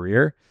a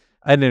career.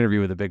 I had an interview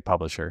with a big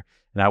publisher,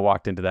 and I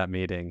walked into that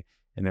meeting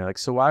and they're like,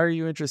 so why are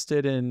you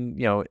interested in,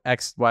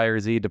 X, Y, or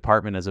Z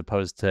department as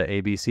opposed to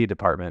ABC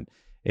department?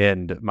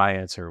 And my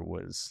answer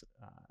was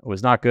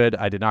not good.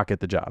 I did not get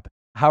the job.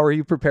 How are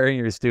you preparing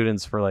your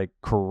students for like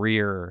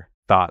career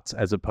thoughts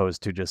as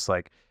opposed to just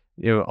like,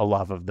 a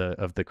love of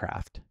the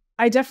craft?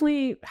 I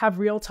definitely have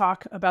real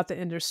talk about the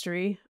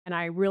industry, and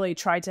I really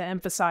try to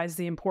emphasize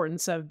the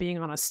importance of being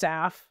on a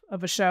staff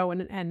of a show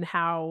and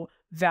how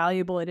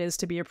valuable it is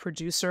to be a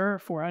producer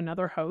for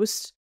another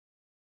host,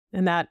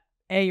 and that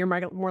A, you're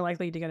more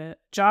likely to get a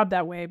job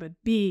that way, but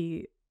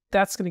B,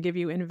 that's going to give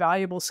you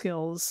invaluable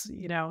skills.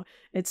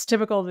 It's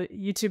typical of the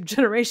YouTube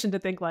generation to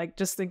think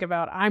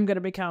about, I'm going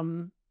to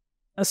become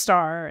a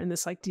star in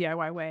this like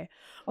DIY way.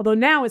 Although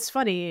now it's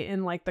funny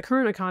in like the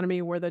current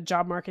economy where the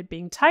job market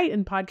being tight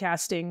in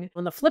podcasting,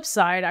 on the flip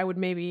side, I would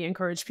maybe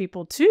encourage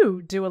people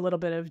to do a little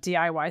bit of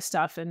DIY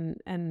stuff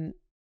and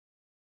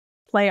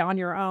play on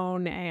your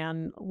own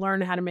and learn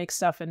how to make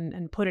stuff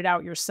and put it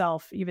out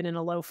yourself, even in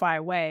a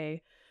lo-fi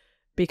way,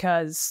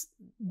 because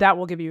that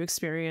will give you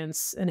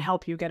experience and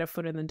help you get a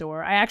foot in the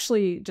door. I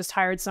actually just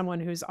hired someone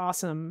who's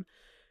awesome,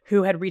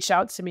 who had reached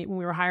out to me when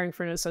we were hiring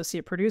for an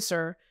associate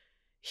producer.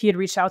 He had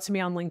reached out to me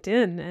on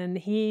LinkedIn, and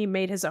he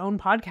made his own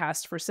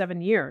podcast for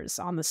 7 years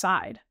on the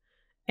side.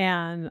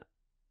 And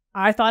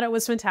I thought it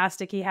was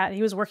fantastic.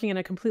 He was working in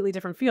a completely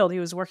different field. He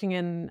was working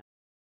in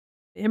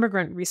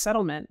immigrant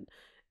resettlement,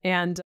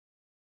 and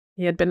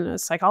he had been a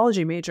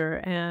psychology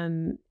major,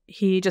 and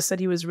he just said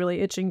he was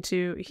really itching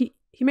to, he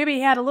maybe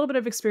had a little bit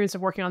of experience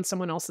of working on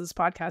someone else's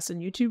podcast and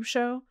YouTube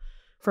show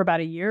for about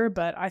a year,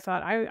 but I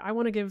thought I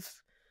want to give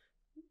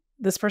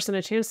this person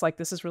a chance. Like,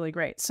 this is really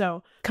great.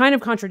 So kind of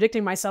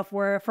contradicting myself,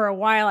 where for a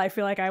while I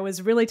feel like I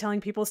was really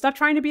telling people, stop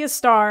trying to be a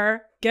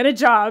star, get a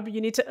job.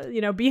 You need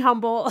to, be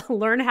humble,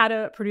 learn how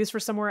to produce for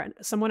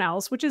someone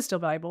else, which is still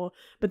valuable.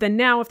 But then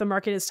now if the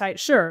market is tight,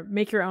 sure,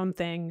 make your own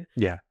thing.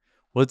 Yeah.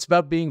 Well, it's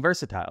about being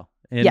versatile.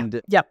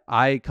 And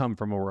I come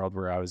from a world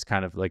where I was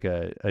kind of like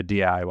a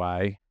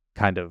DIY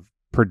kind of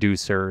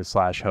producer /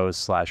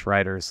 host /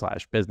 writer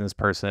 / business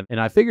person.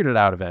 And I figured it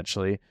out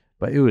eventually.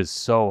 But it was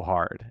so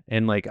hard.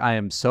 And like, I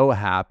am so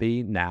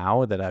happy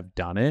now that I've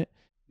done it.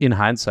 In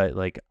hindsight,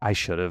 like I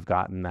should have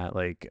gotten that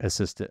like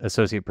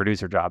associate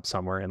producer job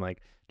somewhere and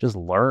like just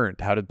learned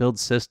how to build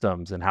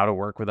systems and how to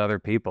work with other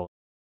people.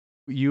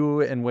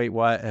 You and Wait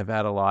What have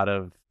had a lot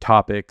of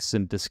topics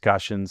and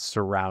discussions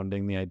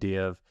surrounding the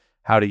idea of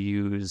how to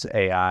use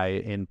AI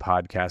in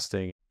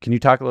podcasting. Can you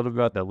talk a little bit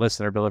about the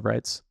Listener Bill of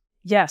Rights?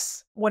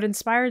 Yes. What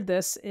inspired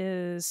this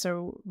is,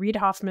 so Reid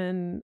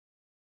Hoffman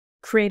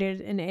created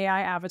an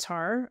AI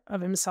avatar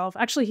of himself.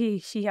 Actually,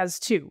 he has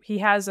two. He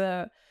has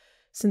a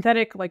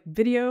synthetic like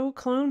video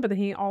clone, but then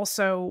he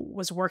also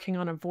was working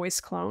on a voice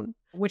clone,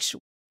 which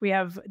we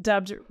have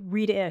dubbed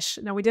Reid-ish.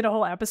 Now, we did a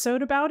whole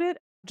episode about it,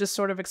 just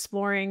sort of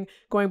exploring,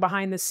 going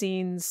behind the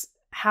scenes,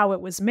 how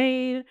it was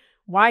made,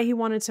 why he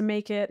wanted to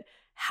make it,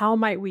 how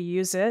might we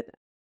use it.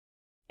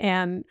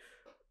 And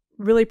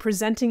really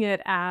presenting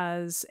it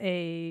as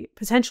a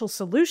potential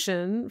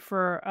solution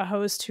for a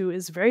host who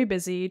is very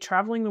busy,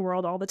 traveling the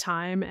world all the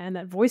time, and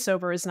that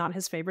voiceover is not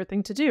his favorite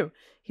thing to do.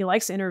 He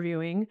likes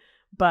interviewing,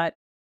 but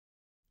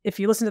if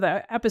you listen to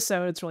the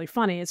episode, it's really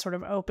funny. It sort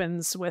of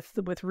opens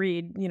with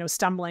Reed,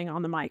 stumbling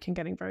on the mic and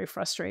getting very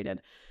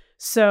frustrated.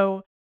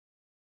 So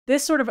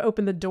this sort of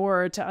opened the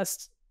door to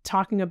us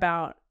talking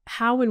about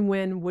how and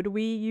when would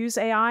we use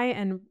AI?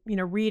 And,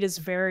 Reed is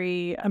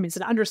very, it's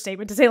an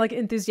understatement to say like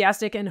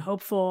enthusiastic and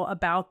hopeful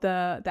about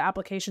the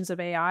applications of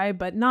AI,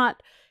 but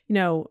not,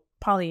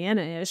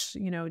 Pollyanna-ish,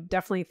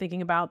 definitely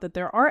thinking about that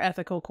there are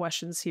ethical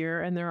questions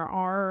here. And there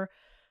are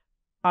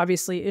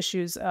obviously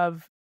issues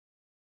of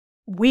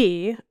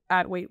we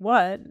at Wait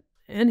What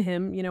and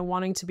him,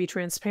 wanting to be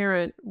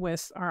transparent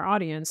with our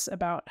audience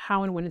about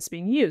how and when it's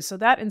being used. So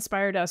that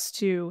inspired us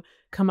to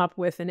come up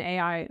with an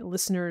AI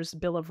listener's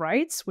Bill of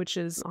Rights, which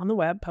is on the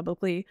web,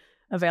 publicly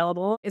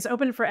available. It's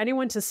open for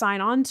anyone to sign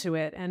on to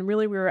it. And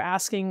really, we were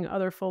asking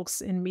other folks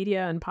in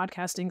media and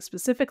podcasting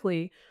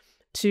specifically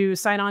to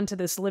sign on to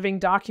this living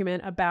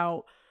document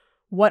about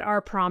what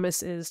our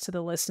promise is to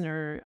the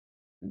listener.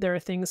 There are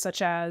things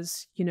such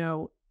as,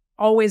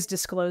 always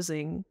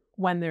disclosing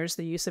when there's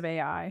the use of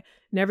AI,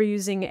 never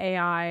using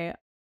AI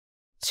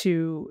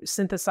to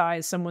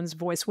synthesize someone's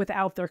voice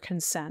without their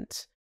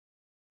consent,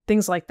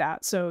 things like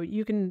that. So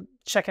you can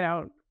check it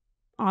out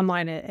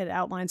online. It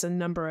outlines a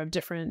number of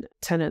different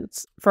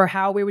tenets for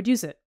how we would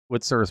use it.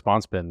 What's the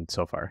response been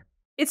so far?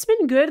 It's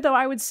been good, though.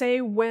 I would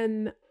say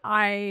when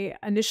I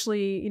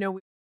initially,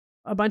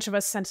 a bunch of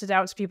us sent it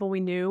out to people we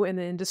knew in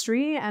the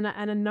industry, and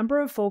a number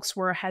of folks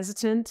were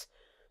hesitant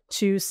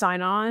to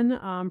sign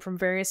on from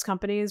various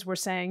companies. Were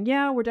saying,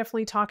 yeah, we're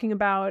definitely talking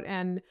about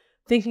and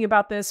thinking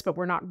about this, but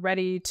we're not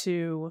ready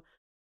to,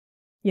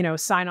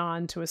 sign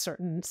on to a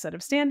certain set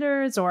of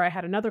standards. Or I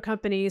had another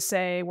company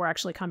say, we're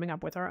actually coming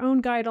up with our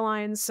own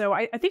guidelines. So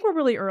I think we're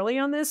really early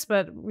on this,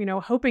 but,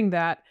 hoping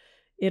that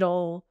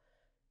it'll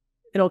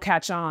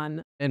catch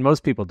on. And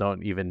most people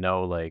don't even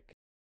know like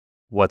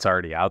what's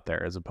already out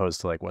there as opposed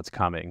to like what's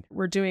coming.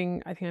 We're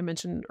doing, I think I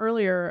mentioned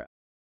earlier,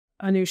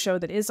 a new show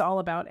that is all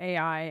about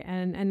AI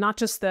and not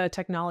just the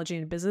technology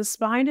and business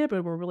behind it,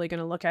 but we're really going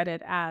to look at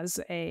it as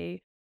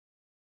a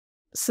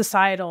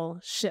societal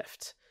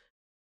shift.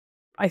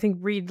 I think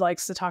Reed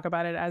likes to talk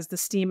about it as the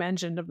steam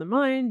engine of the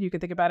mind. You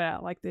could think about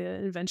it like the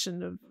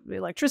invention of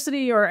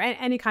electricity or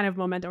any kind of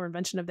momentum or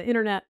invention of the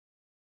internet.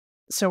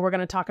 So we're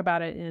going to talk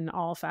about it in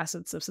all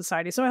facets of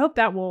society. So I hope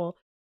that will,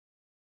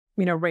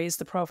 raise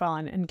the profile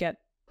and get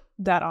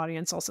that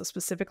audience also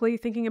specifically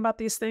thinking about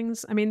these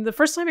things. The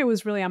first time it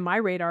was really on my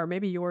radar,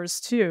 maybe yours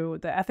too,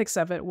 the ethics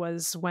of it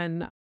was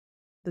when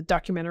the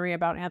documentary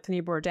about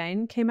Anthony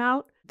Bourdain came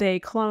out. They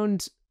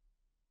cloned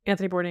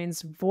Anthony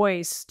Bourdain's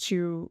voice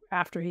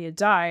after he had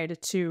died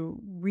to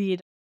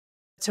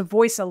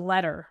voice a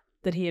letter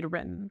that he had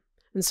written.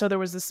 And so there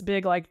was this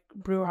big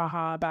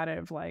brouhaha about it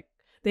of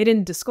they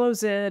didn't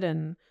disclose it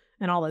and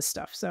all this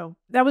stuff. So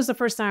that was the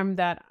first time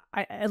that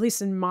at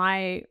least in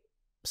my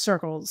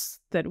circles,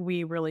 that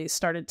we really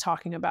started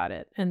talking about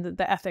it and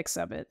the ethics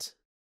of it.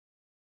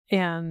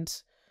 And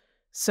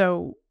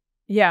so,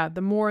 yeah,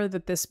 the more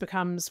that this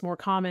becomes more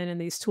common and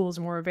these tools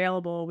more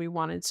available, we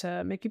wanted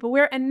to make people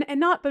aware and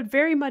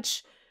very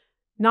much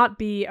not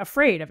be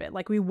afraid of it.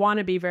 We want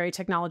to be very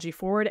technology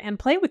forward and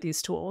play with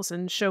these tools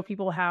and show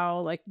people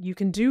how you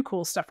can do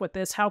cool stuff with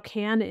this. How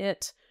can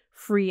it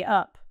free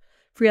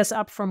us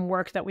up from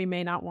work that we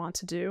may not want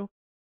to do?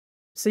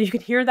 So you can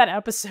hear that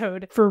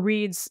episode for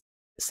Reed's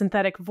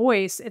synthetic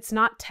voice. It's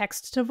not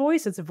text to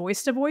voice, it's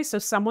voice to voice. So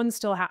someone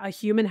a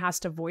human has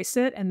to voice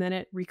it and then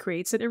it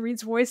recreates it in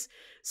Reed's voice.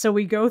 So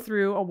we go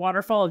through a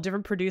waterfall of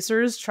different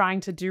producers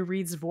trying to do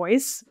Reed's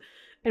voice.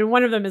 And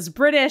one of them is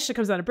British. It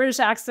comes out a British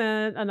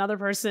accent. Another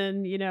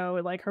person,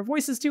 her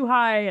voice is too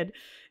high. And,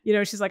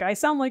 she's like, I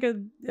sound like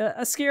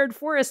a scared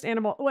forest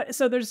animal.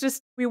 So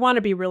we want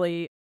to be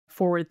really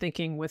forward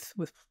thinking with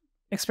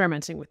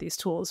experimenting with these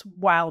tools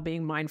while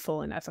being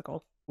mindful and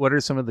ethical. What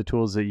are some of the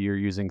tools that you're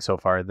using so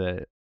far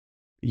that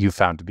you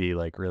found to be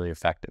really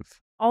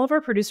effective? All of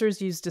our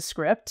producers use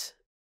Transcript.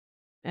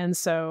 And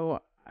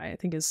so I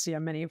think as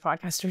many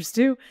podcasters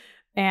do.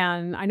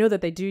 And I know that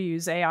they do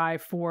use AI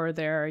for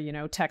their,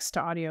 text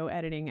to audio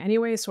editing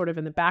anyway, sort of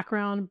in the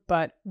background.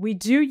 But we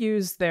do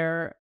use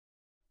their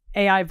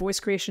AI voice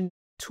creation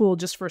tool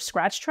just for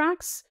scratch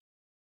tracks.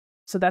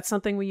 So that's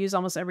something we use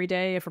almost every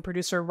day. If a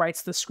producer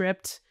writes the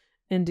script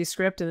in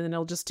Transcript, and then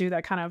it'll just do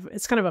that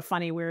it's kind of a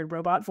funny, weird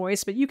robot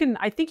voice, but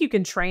I think you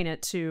can train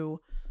it to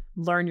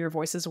learn your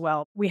voice as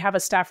well. We have a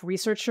staff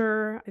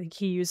researcher. I think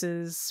he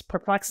uses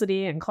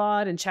Perplexity and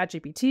Claude and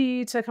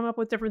ChatGPT to come up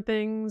with different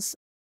things.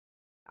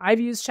 I've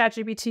used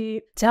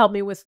ChatGPT to help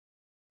me with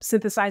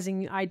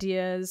synthesizing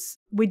ideas.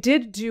 We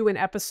did do an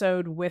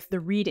episode with the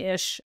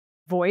Reed-ish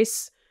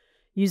voice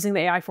using the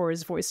AI for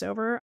his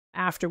voiceover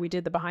after we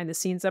did the behind the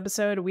scenes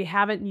episode. We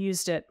haven't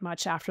used it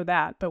much after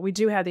that, but we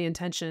do have the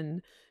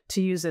intention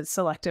to use it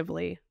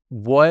selectively.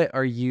 What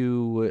are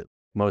you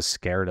most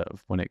scared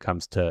of when it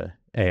comes to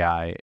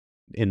AI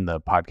in the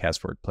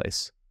podcast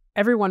workplace?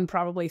 everyone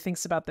probably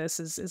thinks about this,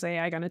 is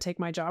AI going to take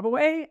my job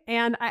away?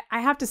 And I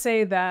have to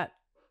say that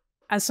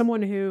as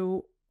someone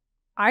who,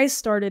 I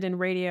started in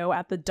radio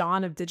at the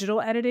dawn of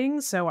digital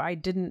editing. So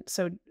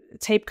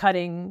tape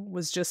cutting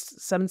was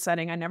just some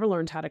setting. I never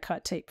learned how to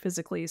cut tape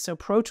physically. So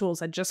Pro Tools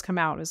had just come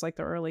out as like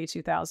the early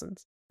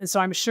 2000s. And so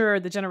I'm sure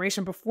the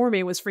generation before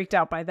me was freaked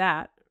out by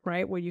that,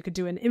 right? Where you could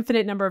do an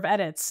infinite number of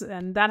edits.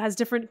 And that has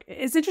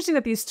it's interesting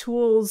that these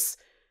tools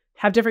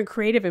have different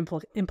creative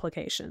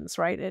implications,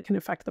 right? It can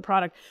affect the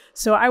product.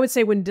 So I would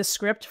say when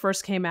Descript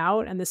first came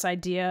out and this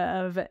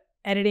idea of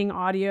editing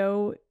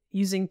audio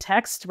using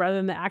text rather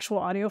than the actual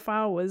audio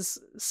file was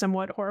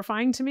somewhat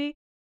horrifying to me.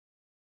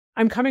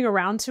 I'm coming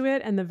around to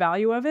it and the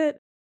value of it.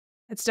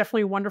 It's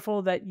definitely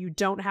wonderful that you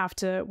don't have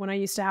to, when I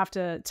used to have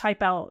to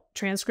type out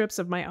transcripts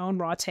of my own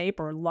raw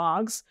tape or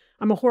logs,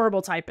 I'm a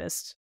horrible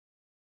typist.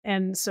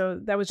 And so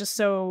that was just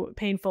so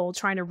painful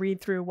trying to read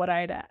through what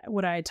I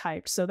had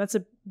typed. So that's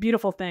a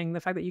beautiful thing,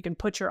 the fact that you can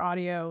put your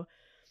audio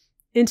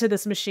into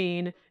this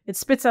machine. It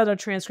spits out a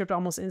transcript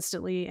almost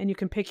instantly and you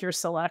can pick your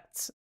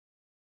selects.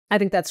 I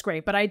think that's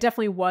great, but I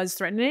definitely was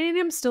threatened, and I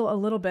am still a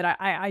little bit.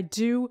 I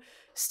do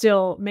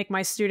still make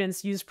my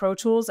students use Pro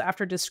Tools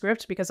after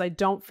Descript because I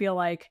don't feel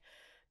like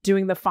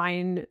doing the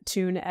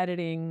fine-tune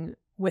editing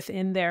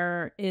within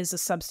there is a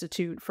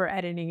substitute for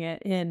editing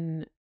it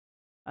in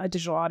a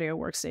digital audio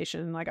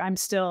workstation. Like I'm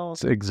still...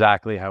 It's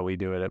exactly how we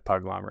do it at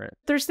Podglomerate.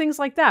 There's things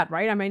like that,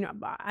 right? I mean,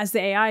 as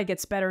the AI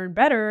gets better and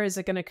better, is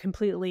it going to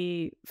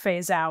completely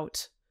phase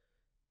out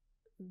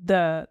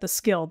the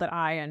skill that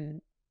I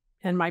and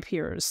my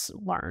peers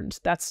learned?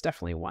 That's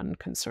definitely one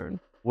concern.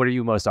 What are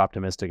you most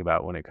optimistic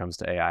about when it comes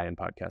to AI and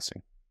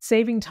podcasting?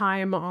 Saving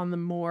time on the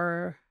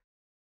more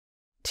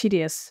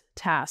tedious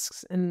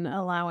tasks and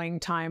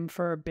allowing time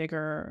for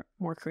bigger,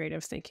 more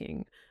creative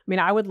thinking. I mean,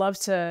 I would love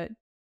to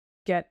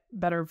get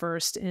better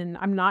versed in,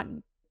 I'm not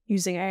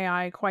using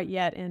AI quite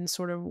yet in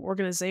sort of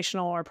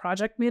organizational or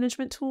project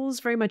management tools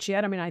very much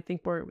yet. I mean, I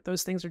think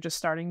those things are just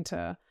starting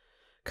to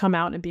come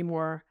out and be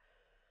more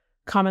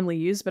commonly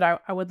used,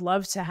 but I would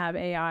love to have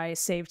AI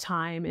save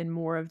time in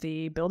more of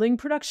the building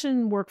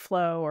production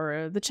workflow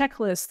or the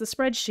checklists, the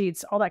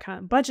spreadsheets, all that kind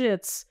of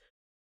budgets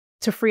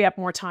to free up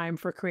more time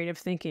for creative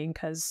thinking.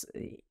 Because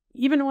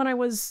even when I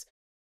was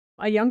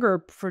a younger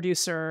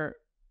producer,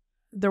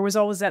 there was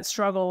always that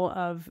struggle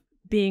of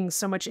being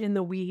so much in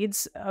the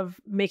weeds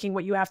of making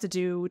what you have to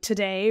do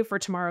today for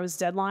tomorrow's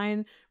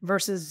deadline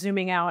versus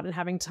zooming out and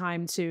having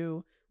time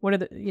to, what are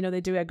the,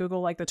 they do at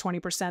Google, like the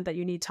 20% that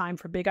you need time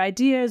for big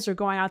ideas or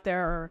going out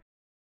there or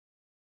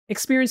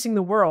experiencing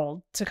the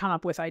world to come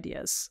up with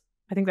ideas.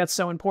 I think that's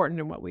so important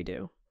in what we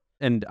do.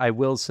 And I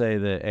will say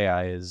that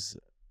AI is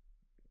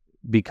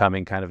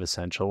becoming kind of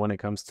essential when it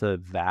comes to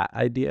that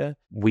idea.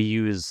 We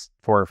use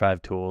 4 or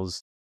 5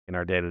 tools in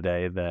our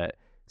day-to-day that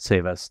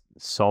save us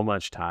so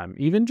much time.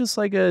 Even just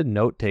like a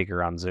note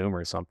taker on Zoom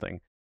or something.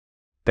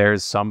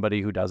 There's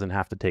somebody who doesn't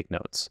have to take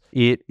notes.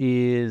 It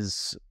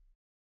is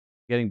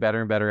getting better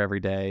and better every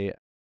day.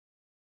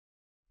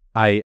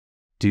 I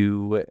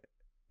do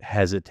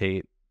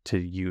hesitate to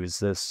use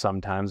this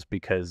sometimes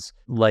because,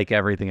 like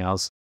everything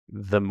else,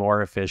 the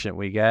more efficient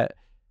we get,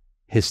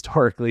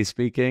 historically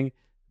speaking,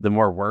 the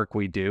more work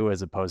we do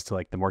as opposed to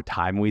like the more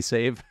time we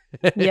save.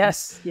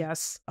 Yes.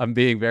 I'm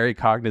being very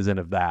cognizant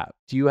of that.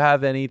 Do you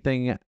have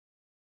anything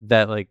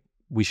that like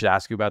we should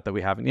ask you about that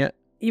we haven't yet?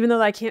 Even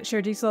though I can't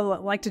share detail, I'd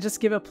like to just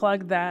give a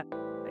plug that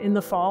in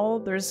the fall,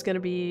 there's going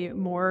to be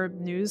more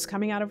news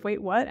coming out of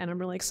Wait What, and I'm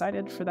really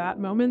excited for that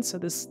moment. So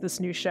this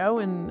new show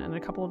and a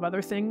couple of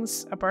other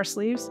things up our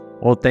sleeves.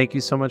 Well, thank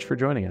you so much for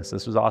joining us.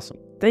 This was awesome.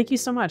 Thank you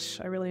so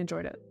much. I really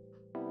enjoyed it.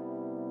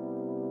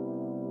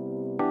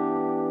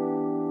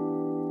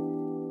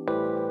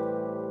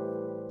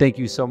 Thank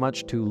you so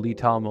much to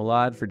Leital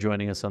Molad for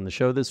joining us on the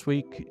show this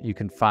week. You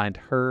can find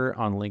her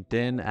on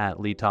LinkedIn at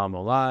Leital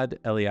Molad,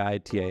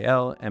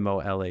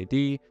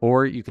 LeitalMolad,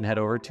 or you can head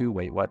over to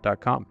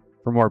WaitWhat.com.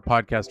 For more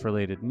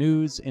podcast-related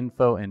news,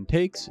 info, and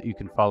takes, you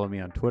can follow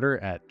me on Twitter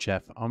at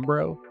Jeff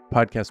Umbro.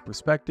 Podcast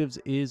Perspectives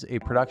is a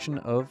production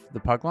of The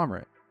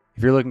Podglomerate.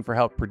 If you're looking for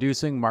help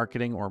producing,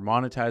 marketing, or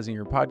monetizing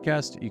your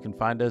podcast, you can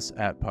find us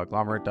at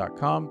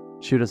podglomerate.com.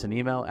 Shoot us an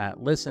email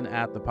at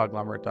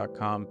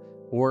listen@thepodglomerate.com,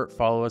 or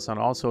follow us on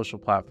all social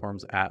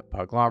platforms at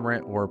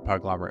Podglomerate or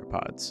Podglomerate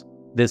Pods.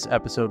 This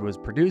episode was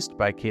produced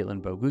by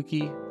Caitlin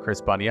Bogucki, Chris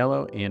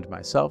Boniello, and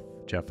myself,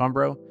 Jeff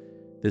Umbro.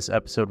 This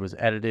episode was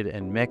edited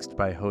and mixed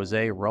by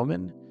Jose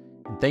Roman.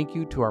 And thank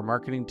you to our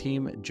marketing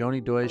team,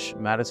 Joni Deutsch,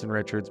 Madison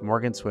Richards,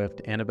 Morgan Swift,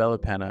 Annabella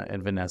Penna,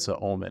 and Vanessa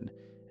Ullman.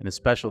 And a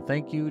special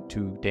thank you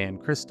to Dan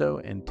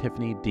Christo and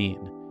Tiffany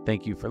Dean.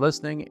 Thank you for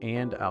listening,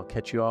 and I'll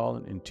catch you all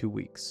in 2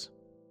 weeks.